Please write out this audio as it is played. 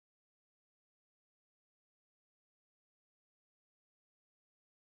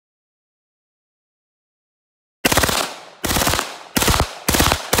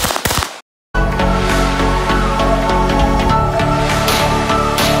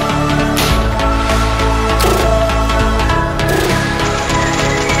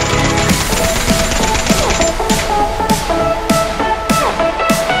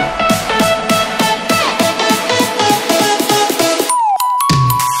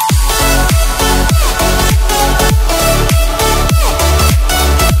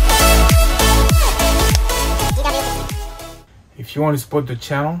if you want to support the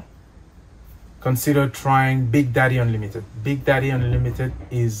channel, consider trying Big Daddy Unlimited. Big Daddy Unlimited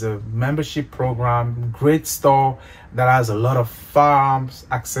is a membership program, great store that has a lot of firearms,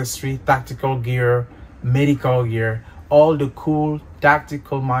 accessory, tactical gear, medical gear, all the cool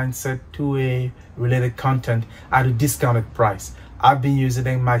tactical mindset 2A related content at a discounted price. I've been using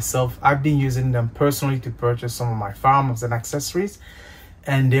them myself. I've been using them personally to purchase some of my firearms and accessories,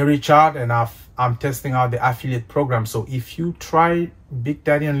 and they reach out, and I'm testing out the affiliate program. So if you try Big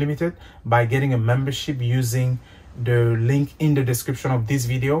Daddy Unlimited by getting a membership using the link in the description of this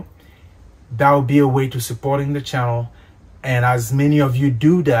video, that will be a way to supporting the channel. And as many of you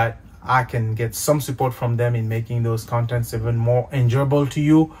do that, I can get some support from them in making those contents even more enjoyable to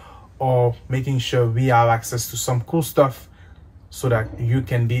you, or making sure we have access to some cool stuff so that you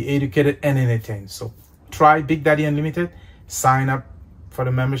can be educated and entertained. So try Big Daddy Unlimited, sign up for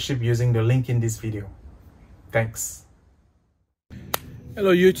the membership using the link in this video. Thanks.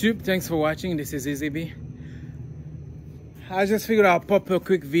 Hello YouTube, thanks for watching. This is EasyB. I just figured I'll pop a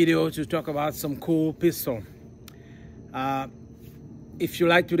quick video to talk about some cool pistol. If you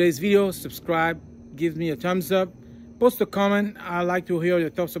like today's video, subscribe, give me a thumbs up, post a comment. I'd like to hear your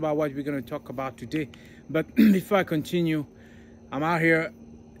thoughts about what we're going to talk about today. But before I continue, I'm out here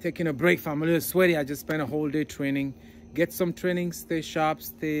taking a break. I'm a little sweaty. I just spent a whole day training. Get some training, stay sharp,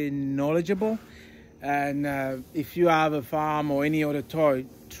 stay knowledgeable. And if you have a firearm or any other toy,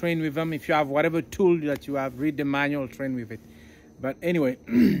 train with them. If you have whatever tool that you have, read the manual, train with it. But anyway,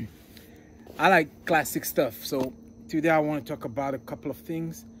 I like classic stuff. So today I want to talk about a couple of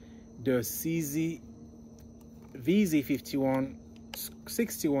things. The VZ51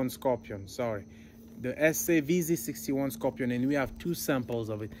 61 Skorpion, sorry. The SA VZ61 Skorpion, and we have two samples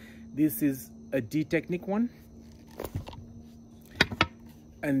of it. This is a D-Technik one,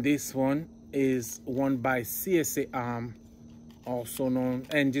 and this one is one by CzhecPoint Arms, also known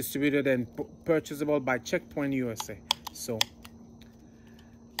and distributed and purchasable by CzhecPoint-Usa. So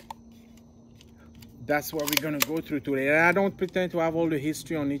that's what we're gonna go through today. And I don't pretend to have all the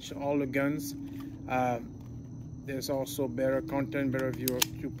history on all the guns. There's also better content, better viewers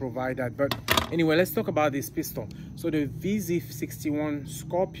to provide that. But anyway, let's talk about this pistol. So the VZ61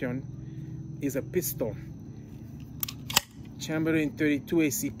 Skorpion is a pistol chambered in 32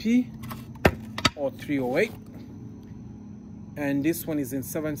 ACP or 308, and this one is in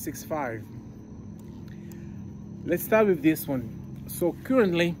 765. Let's start with this one. So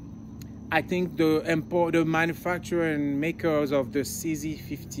currently, I think the manufacturer and makers of the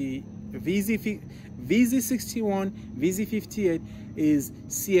VZ61, VZ58 is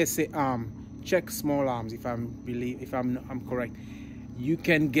CzhecPoint Arms, Czech Small Arms, if I'm correct. You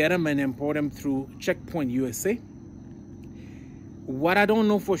can get them and import them through CzhecPoint-Usa. What I don't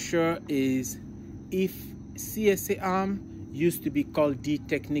know for sure is if CzhecPoint Arms used to be called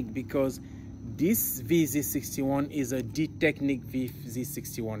D-Technik, because this VZ61 is a D-Technik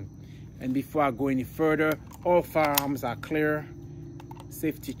VZ61. And before I go any further, all firearms are clear.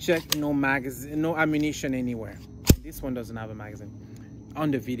 Safety check, no magazine, no ammunition anywhere. This one doesn't have a magazine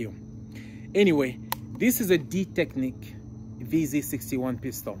on the video. Anyway, this is a D-Technik VZ61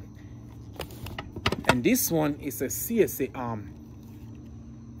 pistol, and this one is a CzhecPoint Arms.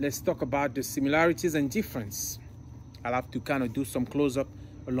 Let's talk about the similarities and difference. I'll have to kind of do some close-up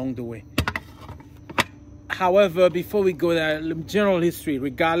along the way. However, before we go there, general history,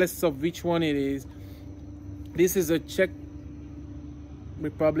 regardless of which one it is, this is a Czech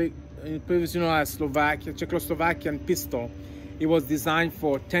Republic, previously known as Czechoslovakian pistol. It was designed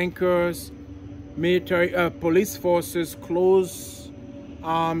for tankers, military, police forces, close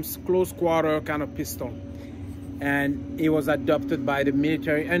arms, close quarter kind of pistol. And it was adopted by the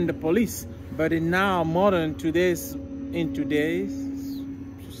military and the police. But in now modern in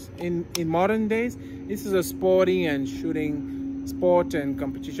modern days, this is a sporting and shooting, sport and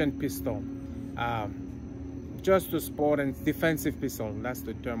competition pistol. Just a sport and defensive pistol. That's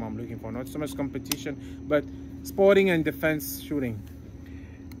the term I'm looking for. Not so much competition, but sporting and defense shooting.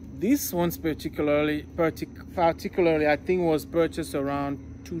 This one's particularly, I think, was purchased around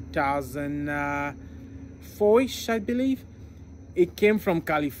 2004-ish, I believe. It came from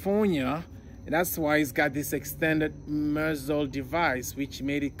California. And that's why it's got this extended muzzle device, which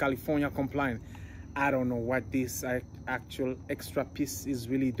made it California compliant. I don't know what this actual extra piece is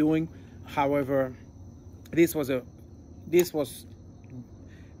really doing. However, this was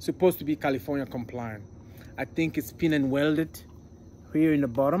supposed to be California compliant. I think it's pin and welded here in the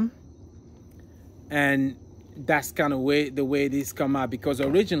bottom, and that's kind of the way these come out, because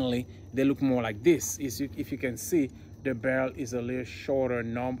originally they look more like this. If you can see, the barrel is a little shorter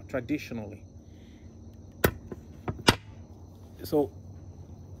traditionally. So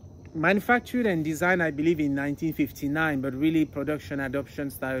manufactured and designed, I believe, in 1959, but really production adoption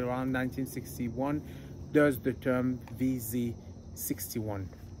started around 1961. Does the term VZ61.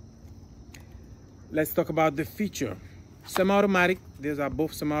 Let's talk about the feature. Semi-automatic. These are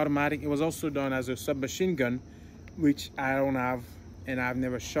both semi-automatic. It was also done as a submachine gun, which I don't have, and I've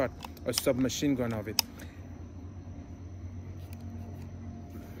never shot a submachine gun of it.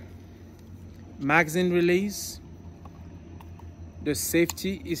 Magazine release. The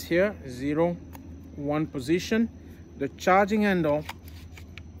safety is here, 0, 1 position. The charging handle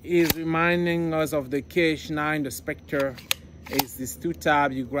is reminding us of the KH9, the Spectre. It's these 2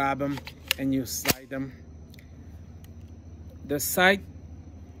 tabs, you grab them and you slide them. The sight,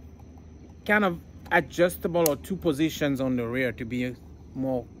 kind of adjustable, or 2 positions on the rear to be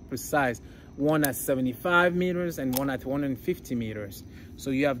more precise. One at 75 meters and one at 150 meters. So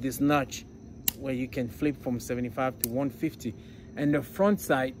you have this notch where you can flip from 75 to 150. And the front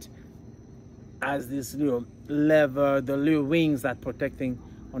sight has this little lever, the little wings that protecting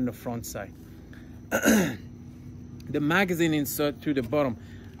on the front side. The magazine insert to the bottom.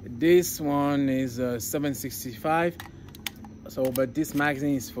 This one is 765. So, but this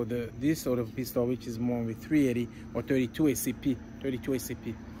magazine is for this sort of pistol, which is more with 380 or 32 ACP. 32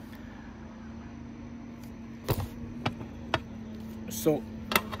 ACP. So,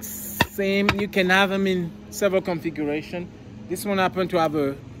 same. You can have them in several configurations. This one happens to have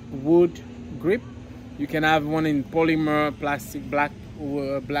a wood grip. You can have one in polymer, plastic, black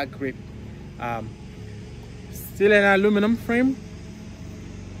grip. Still an aluminum frame.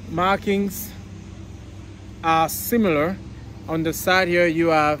 Markings are similar. On the side here, you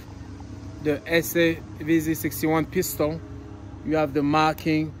have the SA VZ61 pistol. You have the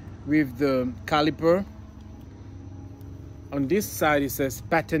marking with the caliper. On this side, it says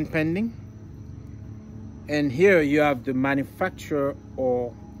patent pending. And here you have the manufacturer,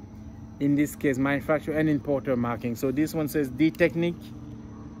 or in this case, manufacturer and importer marking. So this one says D-Technik,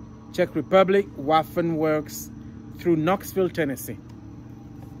 Czech Republic, Waffen Works, through Knoxville, Tennessee.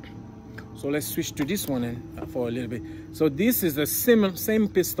 So let's switch to this one for a little bit. So this is the same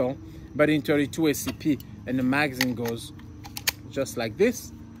pistol, but in 32 ACP, and the magazine goes just like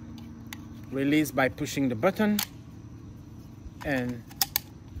this. Released by pushing the button, and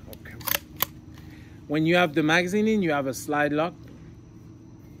okay. When you have the magazine in, you have a slide lock.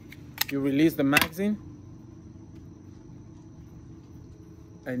 You release the magazine,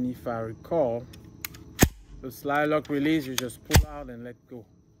 and if I recall, the slide lock release, you just pull out and let go.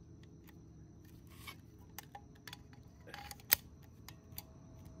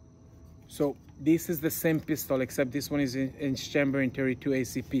 So this is the same pistol, except this one is in chamber in 32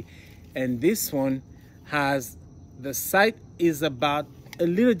 ACP, and this one has, the sight is about a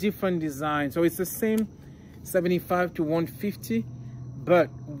little different design. So it's the same 75 to 150,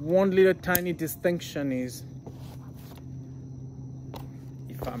 but one little tiny distinction is,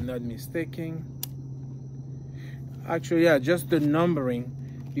 if I'm not mistaken, actually, yeah, just the numbering.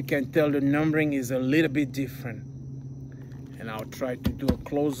 You can tell the numbering is a little bit different. And I'll try to do a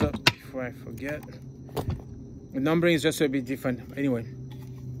close-up before I forget. The numbering is just a bit different. Anyway,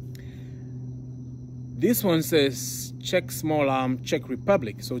 this one says Czech Small Arm, Czech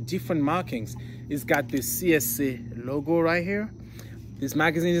Republic. So different markings. It's got the CSA logo right here. This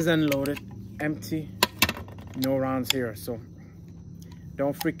magazine is unloaded, empty, no rounds here. So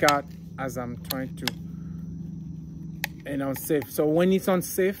don't freak out as I'm trying to, and unsafe. So when it's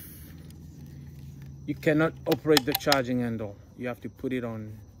unsafe, you cannot operate the charging handle. You have to put it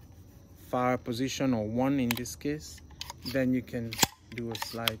on fire position, or 1 in this case. Then you can do a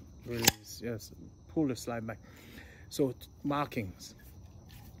slide release. Yes, pull the slide back. So markings.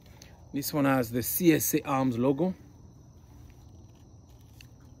 This one has the CSA Arms logo.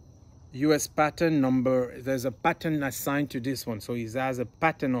 US patent number. There's a patent assigned to this one, so it has a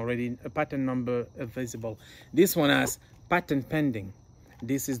patent already, a patent number visible. This one has patent pending.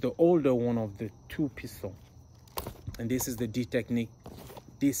 This is the older one of the 2 pistol, and this is the D-Technik.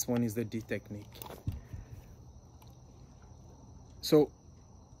 This one is the D-Technik. So,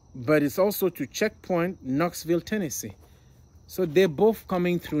 but it's also to CzhecPoint, Knoxville, Tennessee. So they're both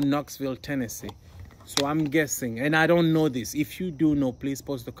coming through Knoxville, Tennessee. So I'm guessing, and I don't know this. If you do know, please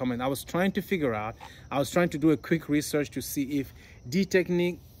post the comment. I was trying to figure out, I was trying to do a quick research to see if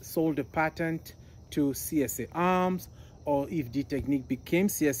D-Technik sold the patent to CSA Arms, or if D-Technik became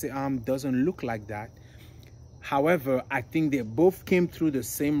CSA Arms. Doesn't look like that. However, I think they both came through the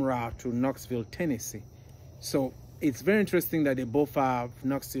same route to Knoxville, Tennessee. So it's very interesting that they both have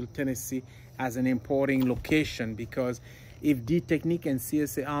Knoxville, Tennessee as an importing location, because if D-Technik and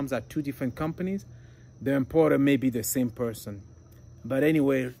CSA Arms are 2 different companies, the importer may be the same person. But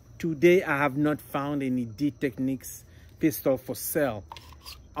anyway, today I have not found any D-Technics pistol for sale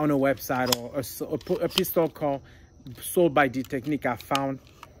on a website, or a pistol called sold by D-Technik. I found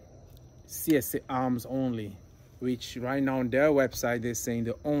CzhecPoint Arms only, which right now on their website they're saying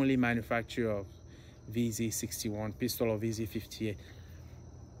the only manufacturer of VZ61 pistol or VZ58.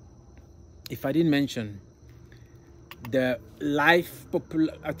 If I didn't mention the lifespan,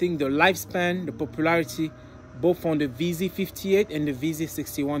 the popularity both on the VZ58 and the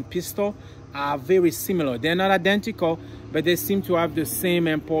VZ61 pistol are very similar. They're not identical, but they seem to have the same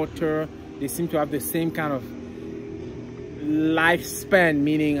importer. They seem to have the same kind of lifespan,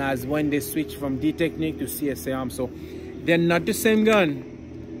 meaning as when they switch from D-Technik to CzhecPoint Arms. So they're not the same gun,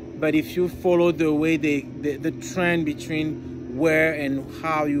 but if you follow the way the trend between where and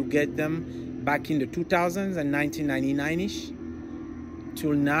how you get them back in the 2000s and 1999-ish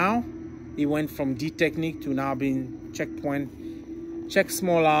till now, it went from D-Technik to now being Czech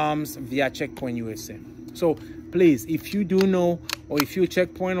Small Arms via CzhecPoint-Usa. So please, if you do know, or if you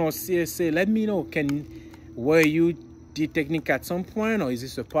CzhecPoint or CSA, let me know. Were you D-Technik at some point, or is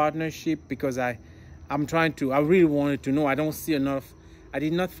this a partnership? Because I really wanted to know. I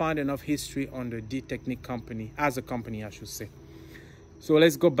did not find enough history on the D-Technik company, as a company I should say. So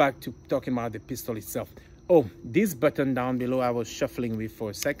let's go back to talking about the pistol itself. Oh, this button down below I was shuffling with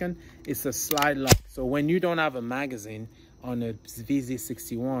for a second, it's a slide lock. So when you don't have a magazine on a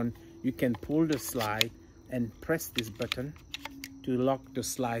VZ61, you can pull the slide and press this button to lock the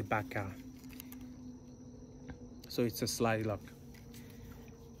slide back out. So it's a slide lock.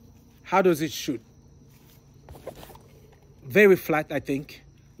 How does it shoot? Very flat, I think.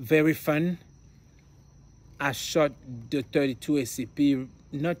 Very fun. I shot the 32 ACP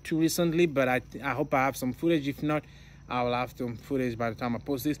not too recently, but I hope I have some footage. If not, I will have some footage by the time I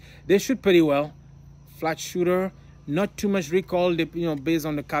post this. They shoot pretty well. Flat shooter, not too much recoil, based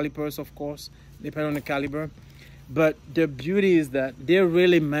on the calibers, of course, depending on the caliber. But the beauty is that they're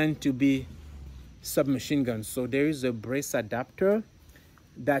really meant to be submachine guns. So there is a brace adapter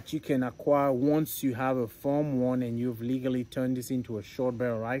that you can acquire once you have a Form 1 and you've legally turned this into a short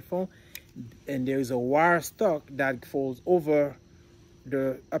barrel rifle. And there is a wire stock that folds over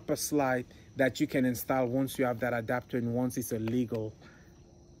the upper slide that you can install once you have that adapter and once it's a legal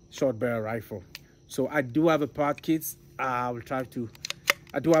short barrel rifle. So I do have a part kit. I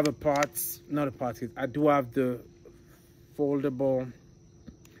do have a parts, not a part kit. I do have the foldable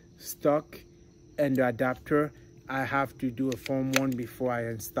stock and the adapter. I have to do a Form 1 before I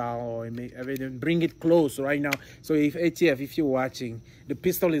install or bring it close right now. So if ATF, if you're watching, the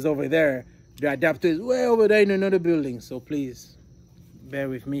pistol is over there, the adapter is way over there in another building. So please bear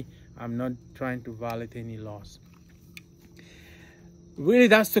with me. I'm not trying to violate any laws. Really,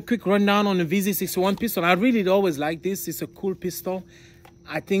 that's the quick rundown on the VZ61 pistol. I really always like this. It's a cool pistol.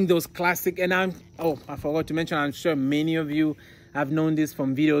 I think those classic, and I forgot to mention, I'm sure many of you have known this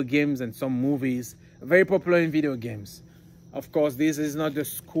from video games and some movies. Very popular in video games. Of course, this is not the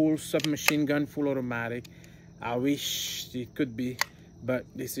school submachine gun full automatic. I wish it could be, but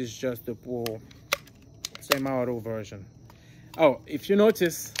this is just the poor semi-auto version. Oh, if you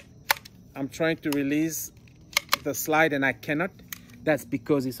notice, I'm trying to release the slide and I cannot. That's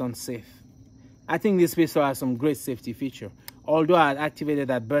because it's unsafe. I think this pistol has some great safety feature. Although I activated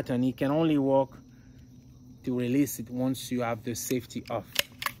that button, it can only work to release it once you have the safety off.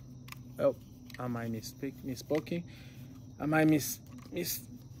 Oh, am I misspoken? Am I misspeaking?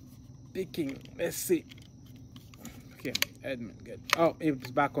 Let's see. Okay, Edmund, good. Oh,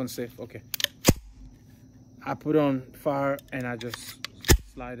 it's back on safe. Okay. I put it on fire and I just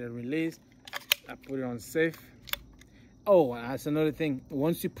slide and release. I put it on safe. Oh, that's another thing.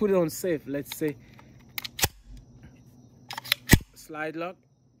 Once you put it on safe, let's say slide lock,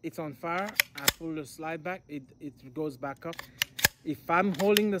 it's on fire. I pull the slide back, it goes back up. If I'm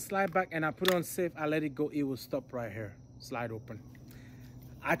holding the slide back and I put it on safe, I let it go, it will stop right here. Slide open.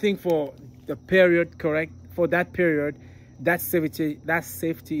 I think for the period, correct, for that period, that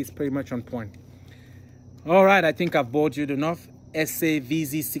safety is pretty much on point. All right, I think I've bored you enough. SA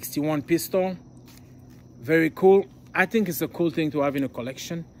VZ61 pistol, very cool. I think it's a cool thing to have in a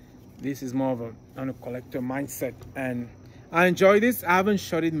collection. This is more of a collector mindset, and I enjoy this. I haven't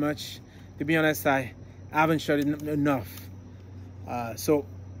shot it much, to be honest. I haven't shot it enough. So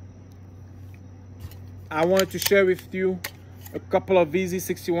I wanted to share with you a couple of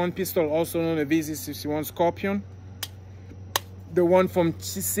VZ61 pistol, also known as VZ61 Skorpion. The one from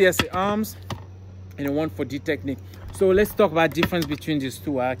CzhecPoint Arms and the one for D-Technik. So let's talk about the difference between these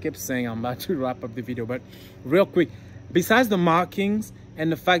two. I kept saying I'm about to wrap up the video, but real quick, besides the markings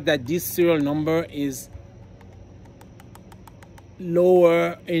and the fact that this serial number is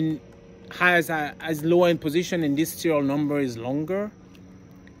lower in as lower in position, and this serial number is longer.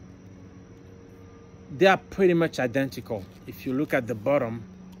 They are pretty much identical. If you look at the bottom,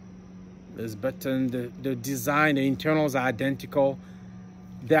 this button, the design, the internals are identical.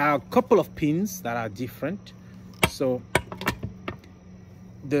 There are a couple of pins that are different. So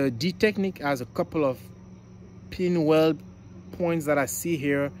the D-Technik has a couple of pin weld points that I see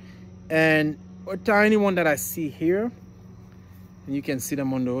here, and a tiny one that I see here, and you can see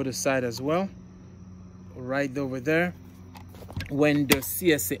them on the other side as well, right over there. When the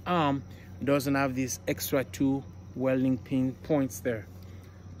CSA arm doesn't have these extra 2 welding pin points there.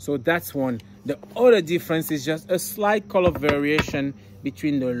 So that's one. The other difference is just a slight color variation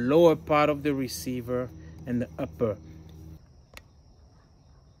between the lower part of the receiver and the upper.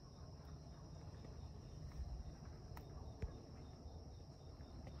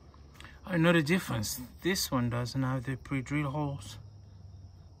 Another difference, this one doesn't have the pre-drill holes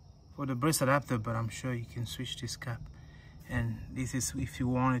for the brace adapter, but I'm sure you can switch this cap. And this is if you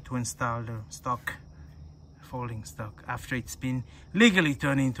wanted to install the stock folding stock after it's been legally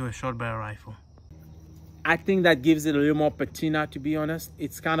turned into a short barrel rifle. I think that gives it a little more patina, to be honest.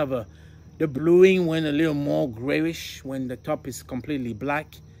 It's kind of the bluing went a little more grayish when the top is completely black,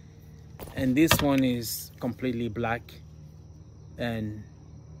 and this one is completely black and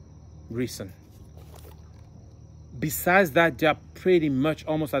recent. Besides that, they're pretty much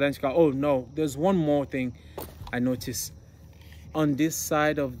almost identical. Oh no, there's one more thing I noticed. On this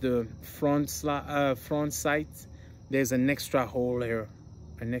side of the front sight, there's an extra hole here,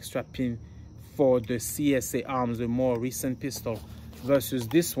 an extra pin for the CSA arms, the more recent pistol, versus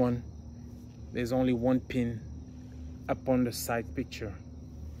this one, there's only one pin up on the side picture.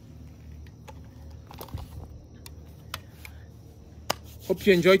 Hope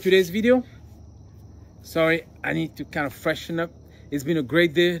you enjoyed today's video. Sorry, I need to kind of freshen up. It's been a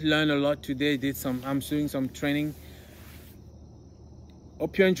great day, learned a lot today. I'm doing some training.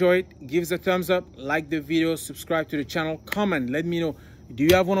 Hope you enjoyed. Give us a thumbs up, like the video, subscribe to the channel, comment, let me know, do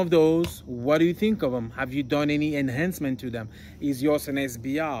you have one of those? What do you think of them? Have you done any enhancement to them? Is yours an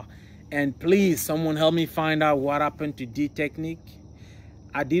SBR? And please, someone help me find out what happened to D-Technik.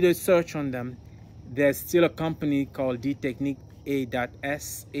 I did a search on them. There's still a company called D-Technik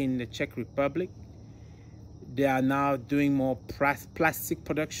A.S in the Czech Republic. They are now doing more plastic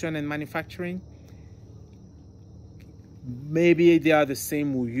production and manufacturing. Maybe they are the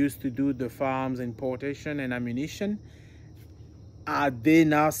same who used to do the firearms importation and ammunition. Are they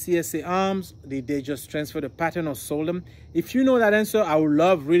now CSA arms? Did they just transfer the pattern or sold them? If you know that answer, I would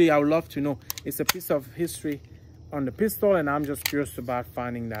love to know. It's a piece of history on the pistol, and I'm just curious about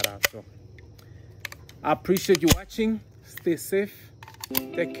finding that out. So I appreciate you watching. Stay safe,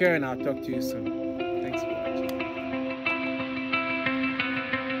 take care, and I'll talk to you soon.